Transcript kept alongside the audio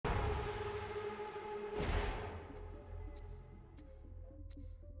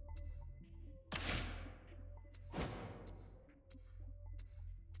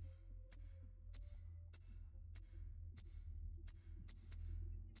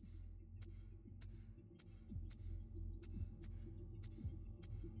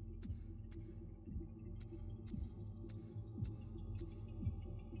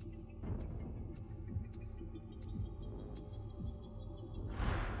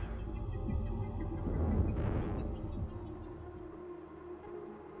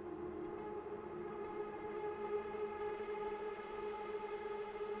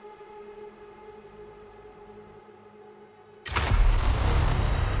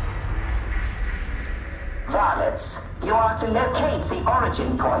Varlets, you are to locate the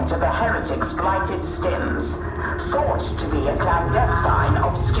origin point of the heretics' blighted stims, thought to be a clandestine,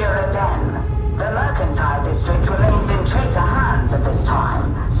 obscure den. The mercantile district remains in traitor hands at this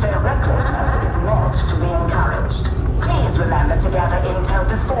time, so recklessness is not to be encouraged. Please remember to gather intel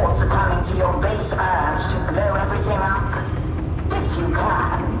before succumbing to your base urge to blow everything up, if you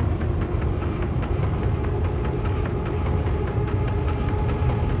can.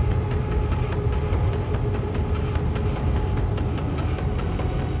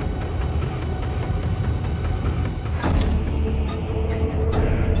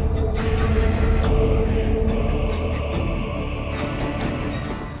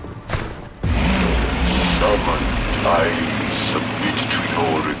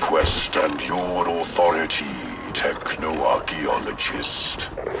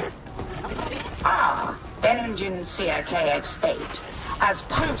 KX8, as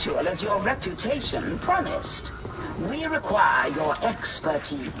punctual as your reputation promised. We require your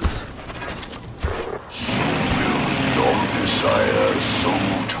expertise. Your desire, so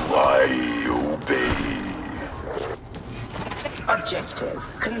do I obey. Objective: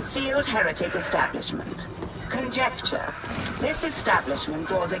 concealed heretic establishment. Conjecture: this establishment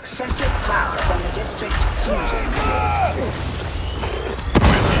draws excessive power from the district fusion grid.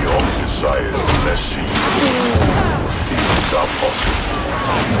 Your desire, blessing. Things are possible.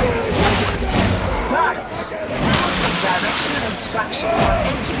 Varlets, take directional instructions on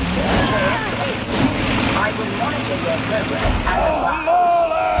engines in KX8. I will monitor your progress and advise.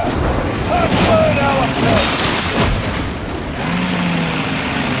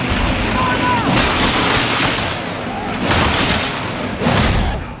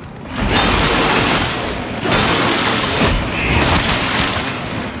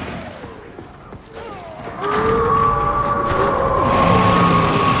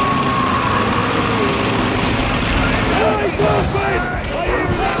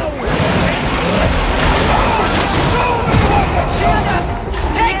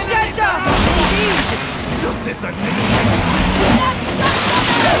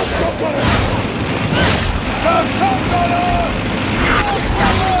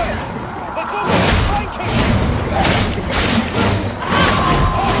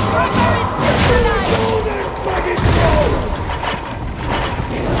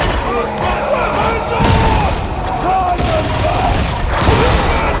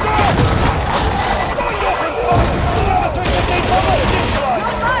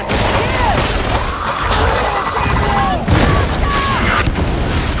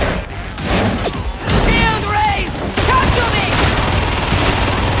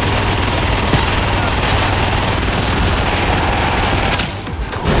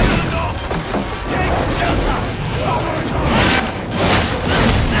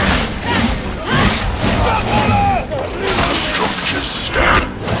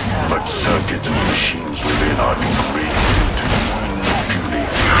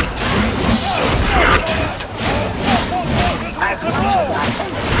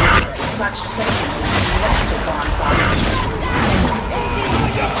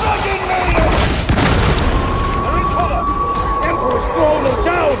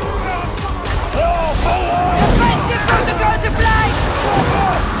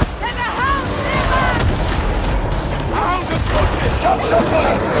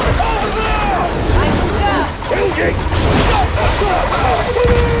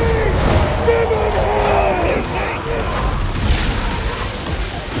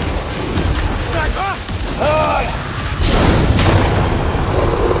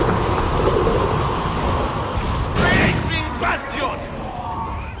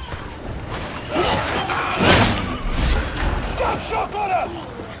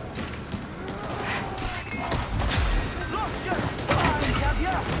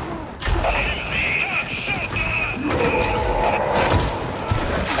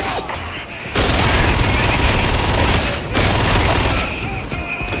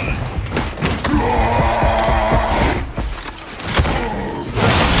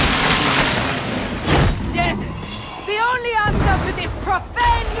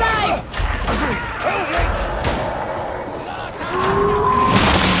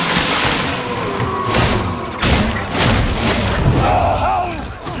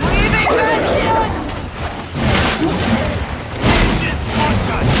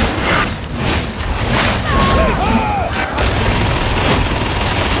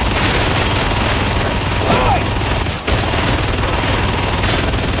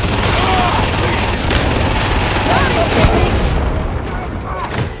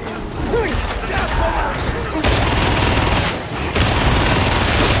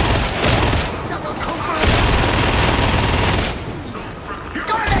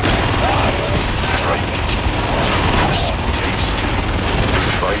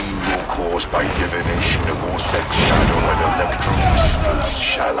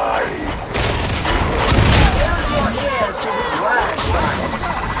 Close your ears to his words,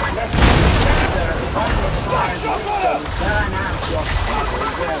 Varnets, lest the splendor of the Omnissiah's wisdom burn out your feeble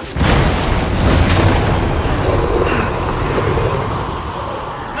brains.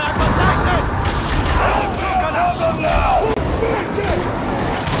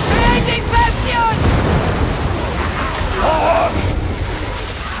 Creating bastion! Forward!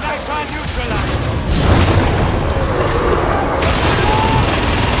 Sniper neutralized!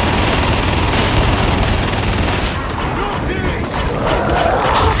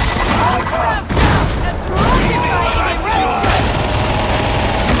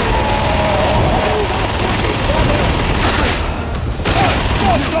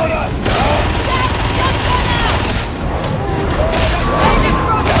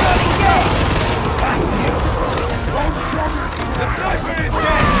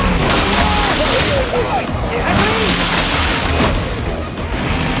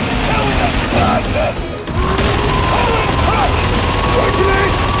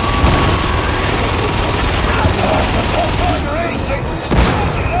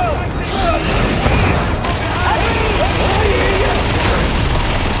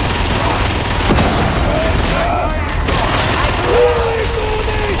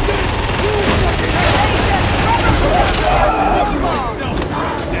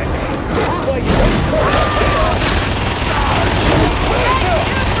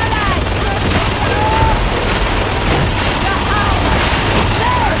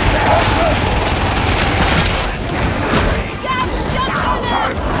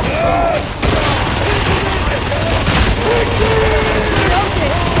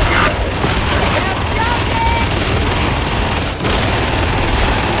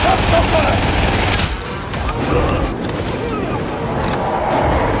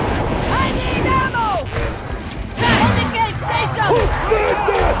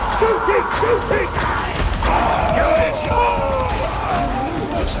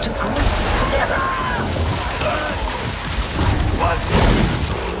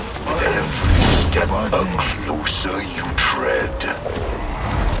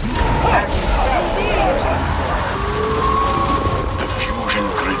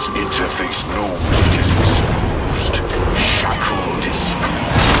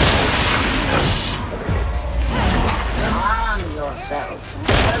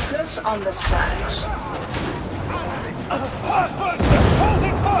 Focus on the search.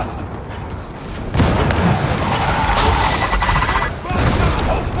 Holding fast!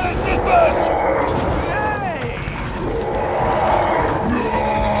 Poxbursters burst!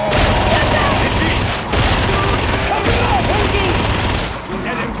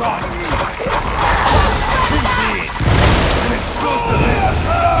 Let him run! Indeed! An explosive!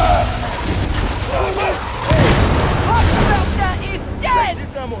 Poxburster is dead!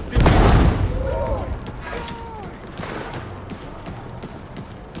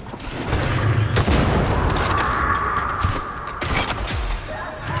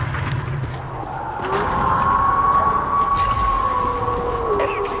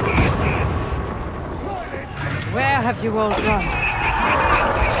 Where have you all gone?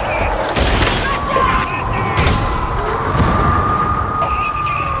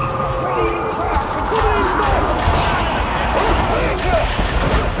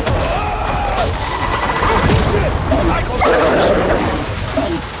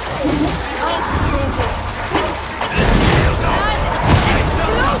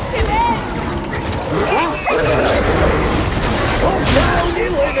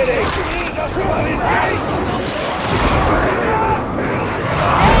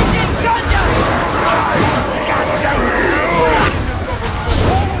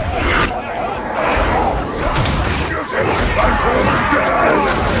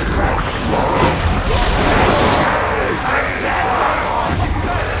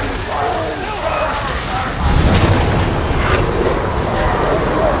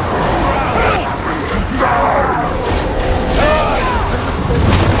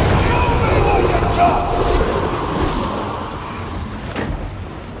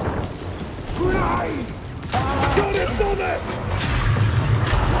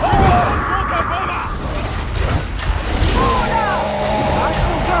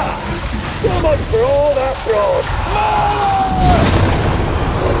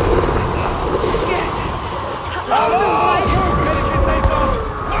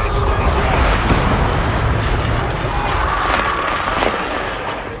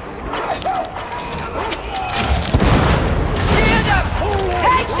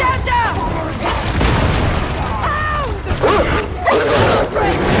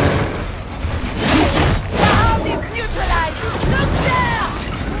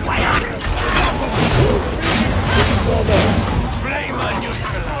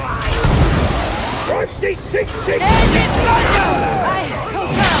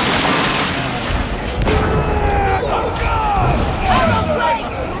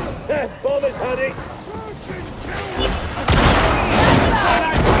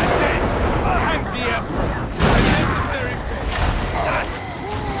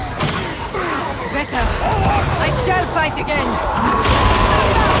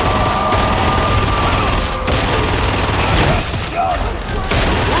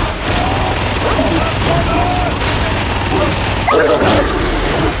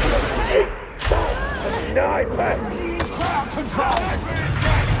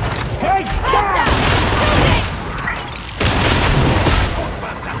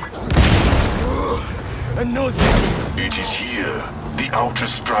 and knows it. It is here. The outer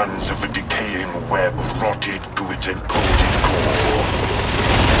strands of a decaying web rotted to its encoded core.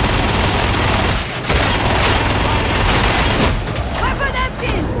 Weapon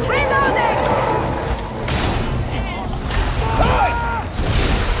empty! Reloading!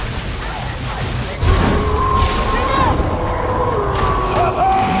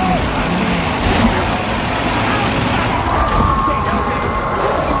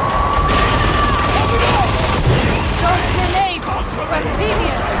 Those grenades were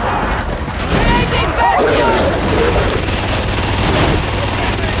tedious! Grenading bastion!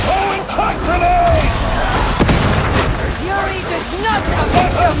 Throwing crack grenades! Fury does not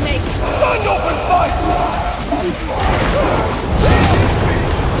overcome me! Stand up and fight!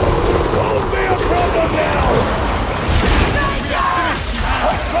 Won't be a problem now!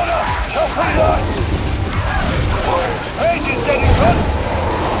 Runner, help me works! Page is getting cut!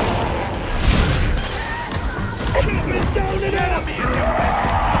 Down an enemy!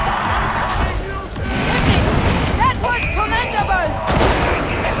 That was commendable!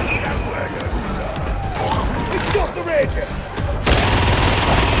 Stop the raging!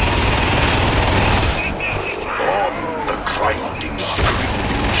 On the grinding,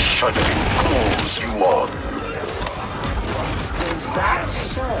 screaming, shuddering calls you on. Is that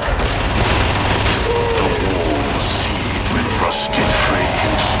so? The walls seethe with rusted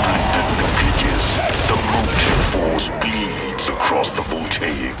frames, splintered packages. The motive force bleeds across the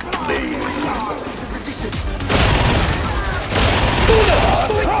voltaic plane.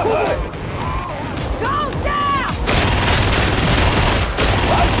 Go down!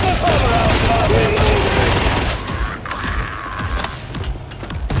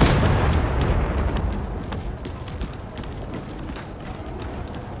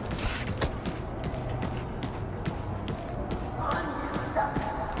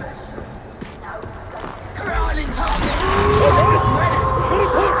 Crawling target!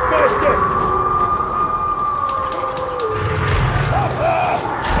 Poxbursters!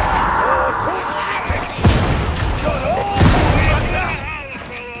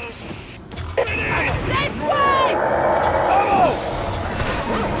 This way!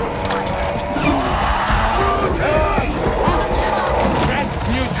 Rest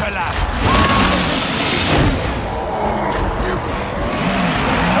neutralized!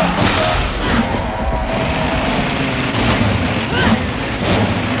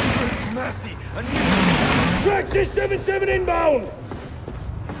 Mercy! Traxxas 77 inbound!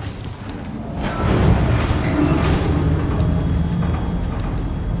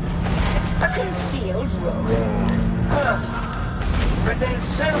 A concealed room. But then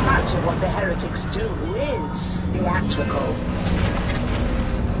so much of what the heretics do is theatrical.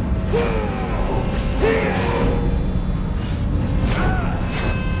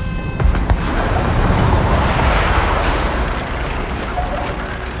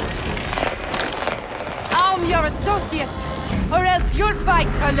 Arm your associates, or else you'll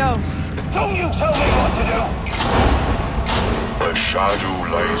fight alone! Don't you tell me what to do! A shadow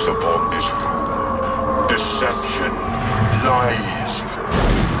lies upon this room. Deception, lies.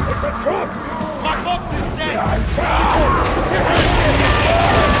 It's a trap! My box is dead!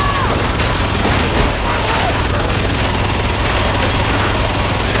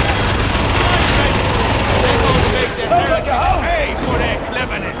 Sounds like a house! Pay for their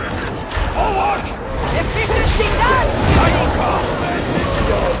cleverness! Forward! Efficiency done!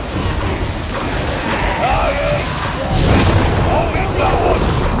 Oh, it's that one!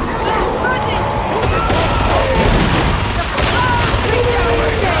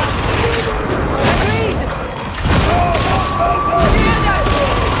 Agreed! Shield us!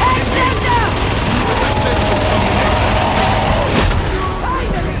 Extender!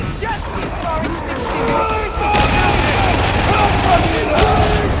 Finally, justice for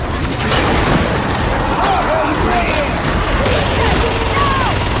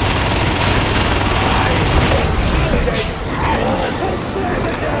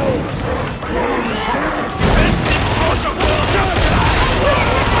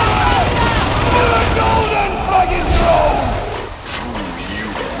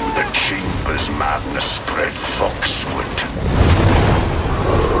madness spread Foxwood.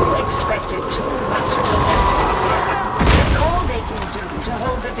 Expected too much of the evidence here. It's all they can do to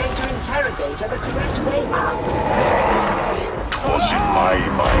hold the data interrogator the correct way up. Was in my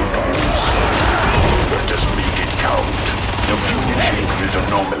mind also. Let us make it count. The blue sacred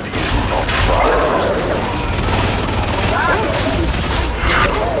anomaly is not far. Guardians,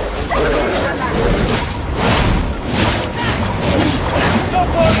 Stop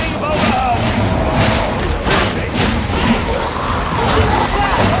worrying about the house!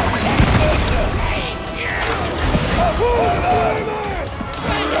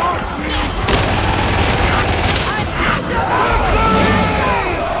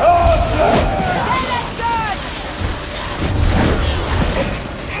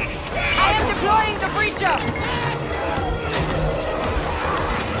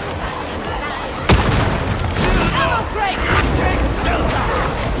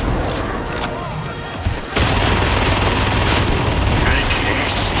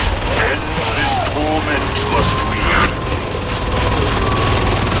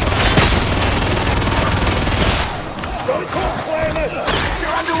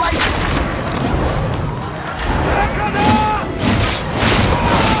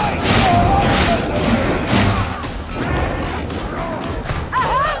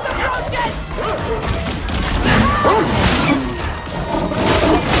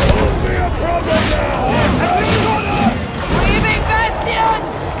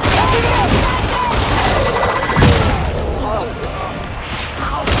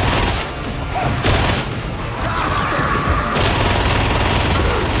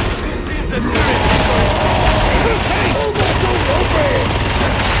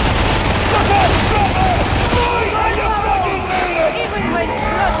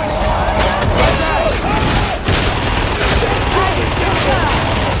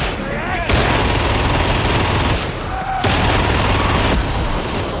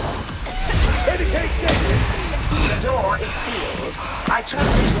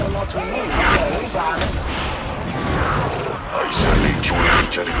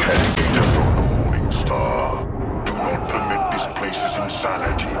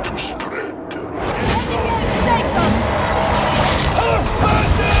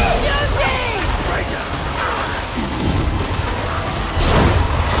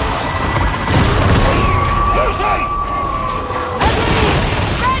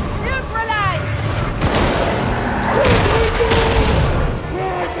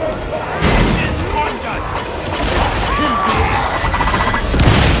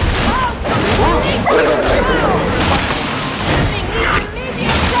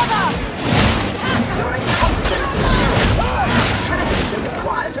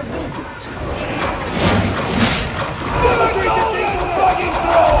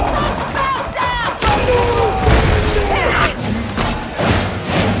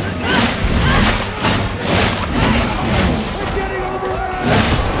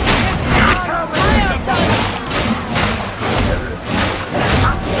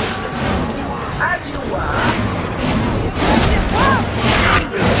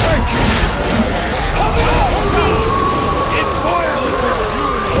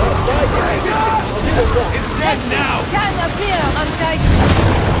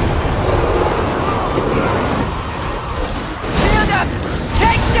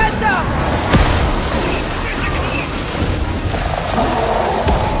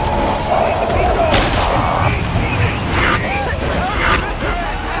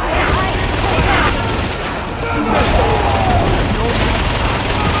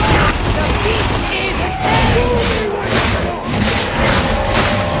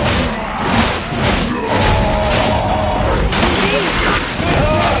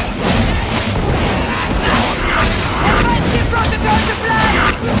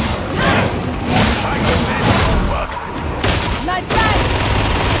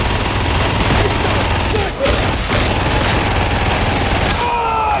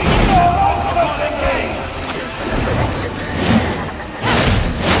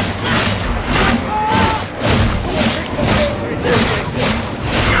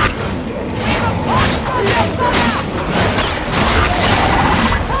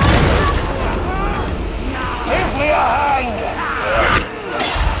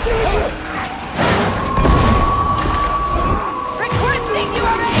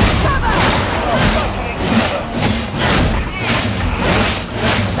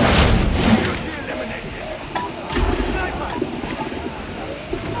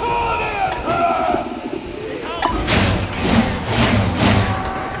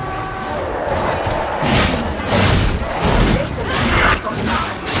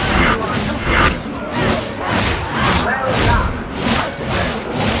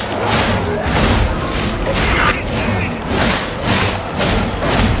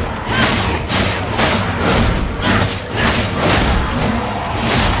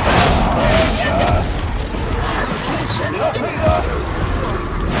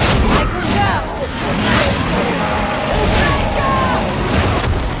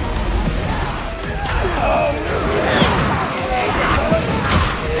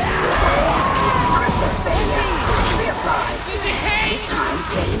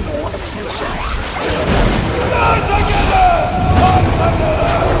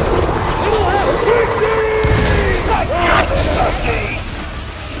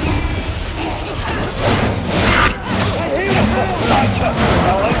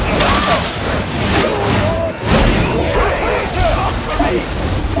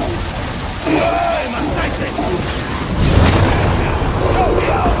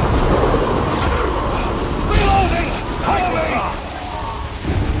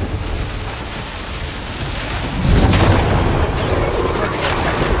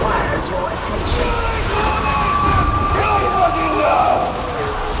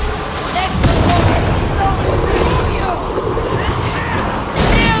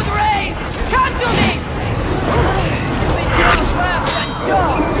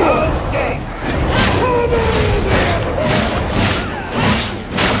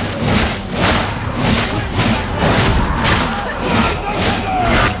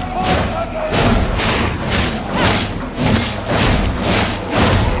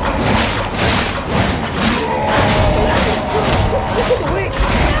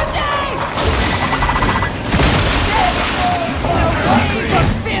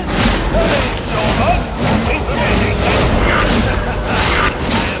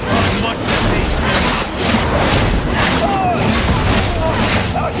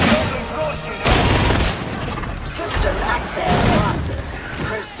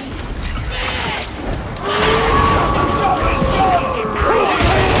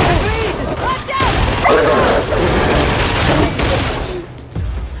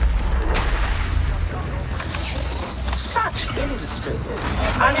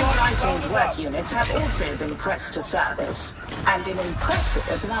 Fighting work units have also been pressed to service, and in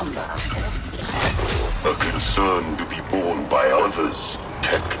impressive number. A concern to be borne by others,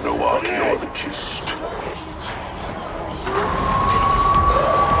 techno-archaeologist.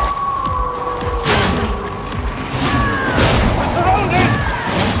 We're surrounded!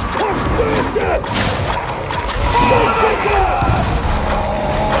 Poxbursters! Psyker!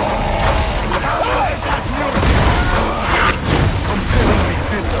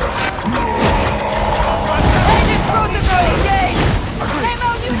 Aegis protocol engaged! Ammo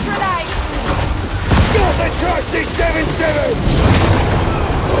neutralized! Gauntlet charge C-77!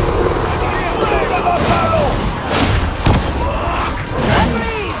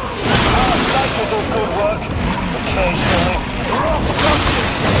 Agreed! Psyker does good work. Occasionally. Rock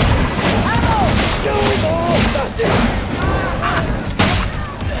structures! Ammo! Kill more static!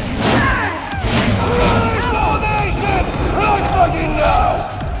 Damnation! Right fucking now!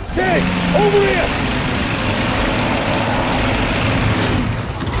 Stay! Over here!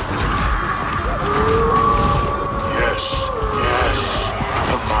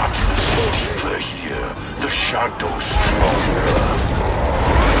 The madness is deeper here. The shadows stronger.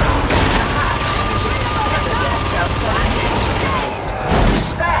 Perhaps you should sever yourself from an engine.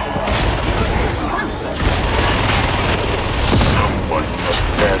 Spare yourself this discomfort. Someone must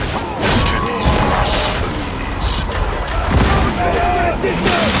bear the witness to these blasphemies.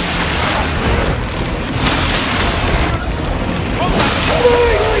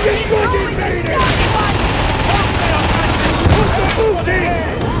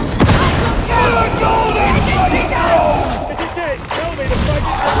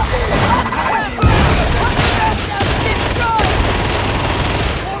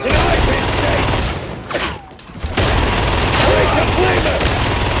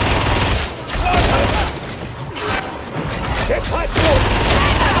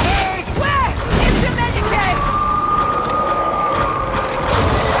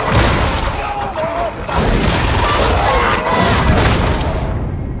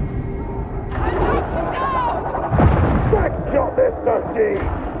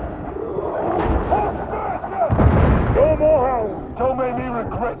 No more hounds! Don't make me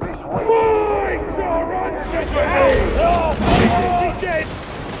regret this week! Mine! He's dead!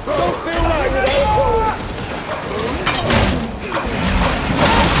 Don't feel right without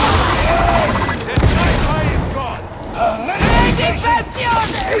Agent Bastion!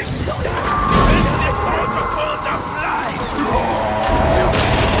 the protocols apply!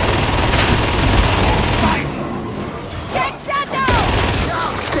 Take that down!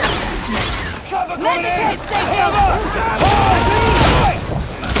 Medicate station! Kill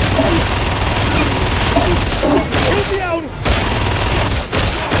down!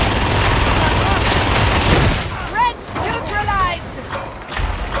 Threat neutralized!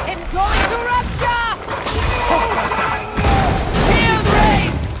 It's going to rupture! Shield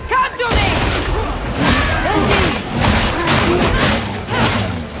raised! Come to me! Indeed!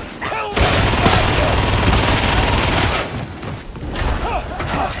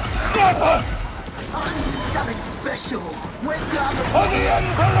 Sniper! Something special. Wake up! For the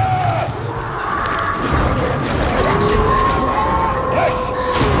Emperor! Yes!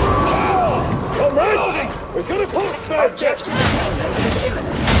 Killed! Comrades! We've got a Poxburster! Objective attainment is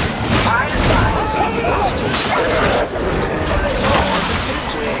imminent. I advise you not to smash the jaws of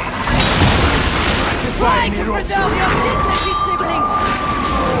victory. Try to preserve your dignity, sibling!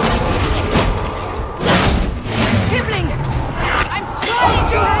 Sibling! I'm trying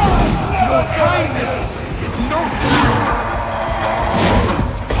to help! Your kindness is noted!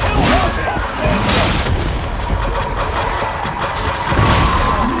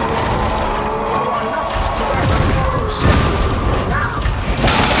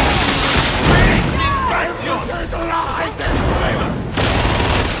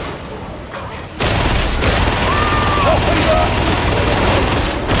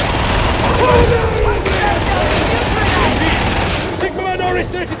 Sigma Norris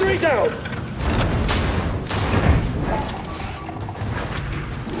 33 down!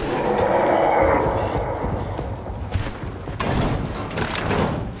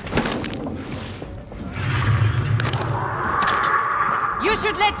 You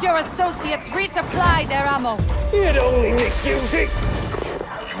should let your associates resupply their ammo. You'd only misuse it!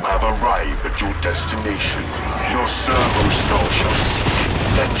 You have arrived at your destination. Your servo skull shall seek,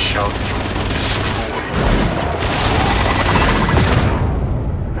 then shall you destroy.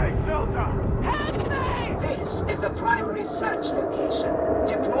 Take shelter! This is the primary search location.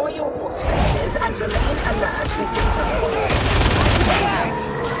 Deploy your horse forces and remain alert for data points.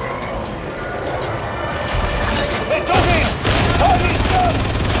 They're talking! Target's done!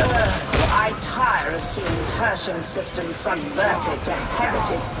 propulsion system subverted to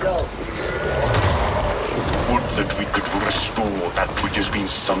heretic goals. Would that we could restore that which has been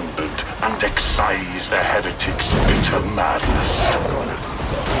sundered and excise the heretic's bitter madness.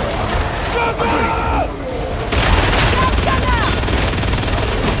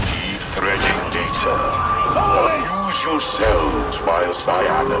 Keep threading data. Amuse yourselves whilst I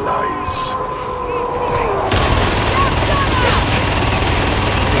analyze.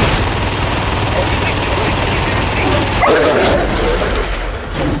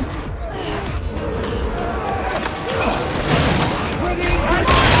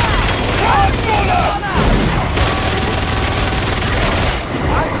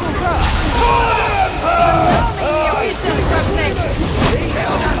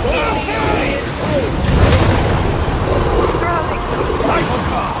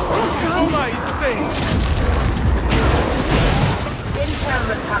 Intel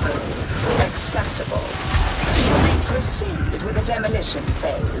recovery. Acceptable. You may proceed with the demolition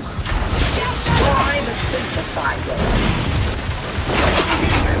phase. Destroy the synthesizer.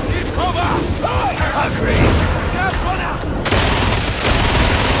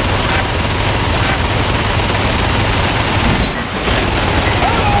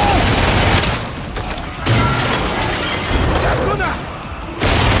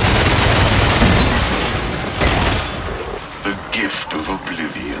 The gift of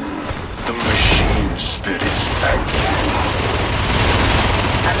oblivion. The machine spirit's thank you.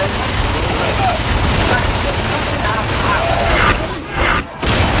 An electrical waste, but it was not in our power to save.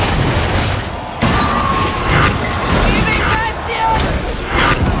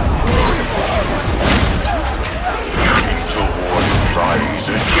 The one implies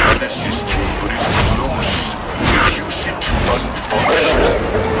a Genesis chamber is close. Reduce it to unfunction,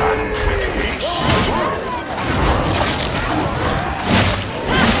 and with haste.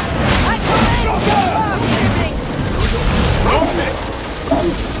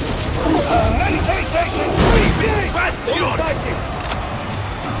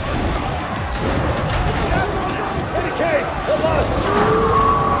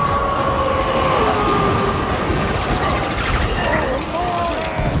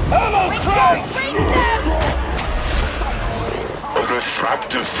 A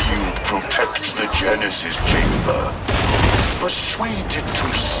refractive field protects the Genesis chamber. Persuade it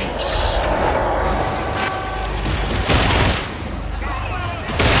to cease.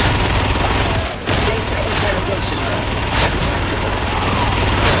 Data interrogation rate. Acceptable.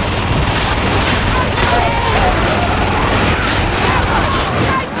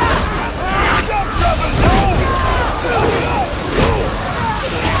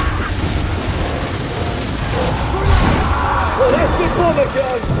 Let's get bomber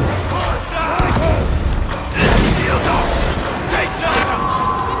gun! Shield off! Take shelter!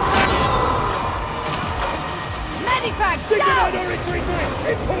 Medivac, Stick it down! out, Auric retreat!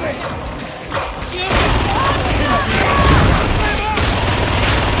 It's pulling!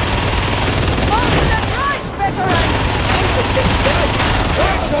 Over the right, veteran!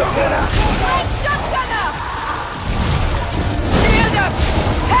 Right shotgunner! Right shotgunner! Shield up!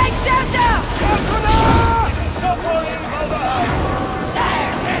 Take shelter! Stop worrying, brother!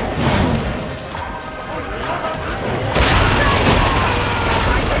 Dead and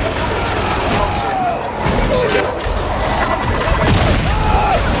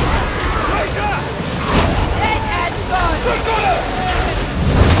gone!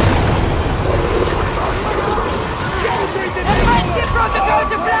 Defensive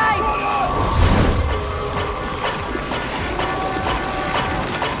protocols applied!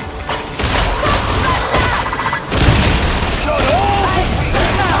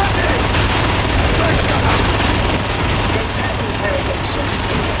 Data interrogation.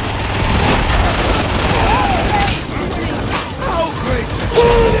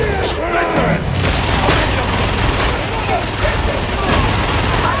 Veteran!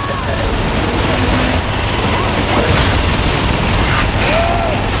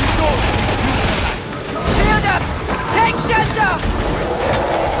 Shield up! Take shelter!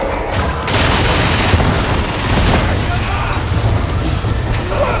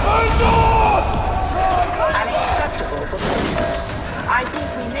 An acceptable performance. I think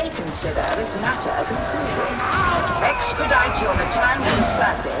we may consider this matter concluded. Expedite your return to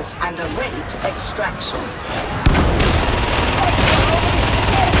service and await extraction.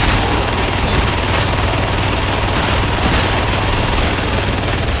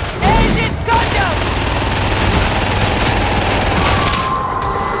 Aegis Condom!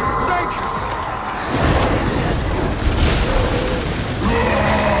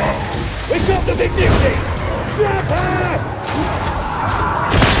 We got the big duty! Grab her!